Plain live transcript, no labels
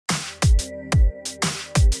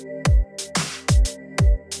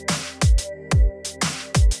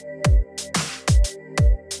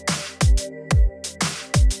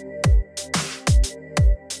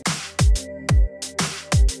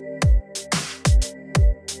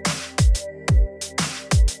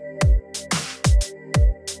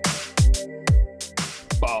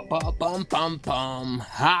Pom pom pom.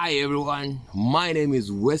 Hi everyone, my name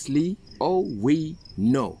is Wesley. Oh, we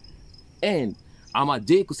know. And I'm at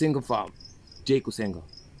JKUSENGA farm. JKUSENGA,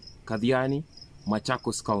 Kathiani,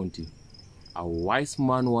 Machakos County. A wise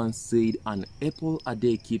man once said an apple a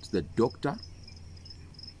day keeps the doctor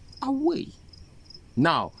away.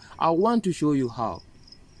 Now, I want to show you how.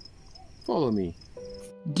 Follow me.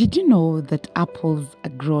 Did you know that apples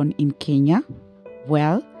are grown in Kenya?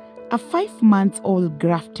 Well, a 5-month-old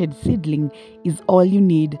grafted seedling is all you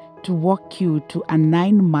need to walk you to a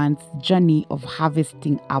 9-month journey of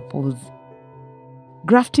harvesting apples.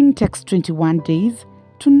 Grafting takes 21 days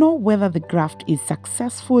to know whether the graft is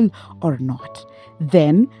successful or not.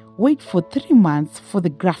 Then, wait for 3 months for the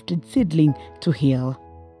grafted seedling to heal.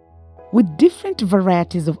 With different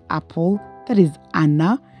varieties of apple, that is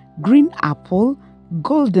Anna, green apple,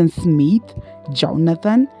 Golden Smith,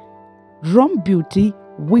 Jonathan, Rom Beauty,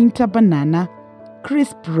 Winter Banana,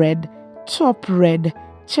 Crisp Red, Top Red,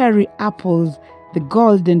 Cherry Apples, the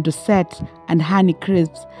Golden Dorset and Honey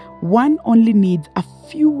Crisps, one only needs a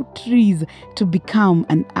few trees to become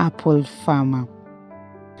an apple farmer.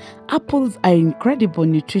 Apples are incredible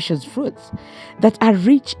nutritious fruits that are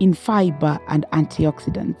rich in fiber and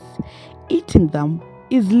antioxidants. Eating them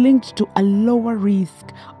is linked to a lower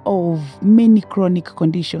risk of many chronic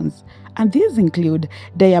conditions, and these include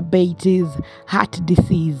diabetes, heart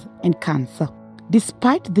disease, and cancer.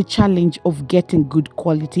 Despite the challenge of getting good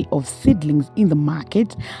quality of seedlings in the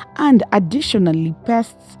market and additionally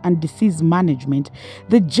pests and disease management,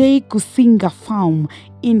 the JKUSENGA farm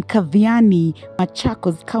in Kathiani,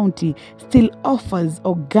 Machakos County still offers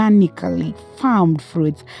organically farmed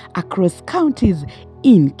fruits across counties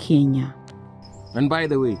in Kenya. And by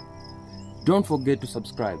the way, don't forget to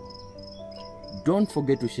subscribe. Don't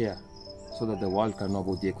forget to share so that the world can know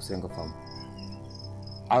about JKUSENGA farm.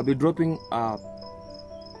 I'll be dropping a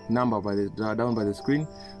number down by the screen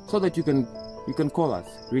so that you can call us,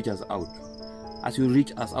 reach us out. As you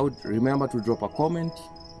reach us out, remember to drop a comment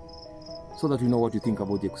so that we know what you think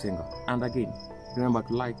about JKUSENGA. And again, remember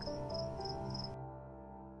to like,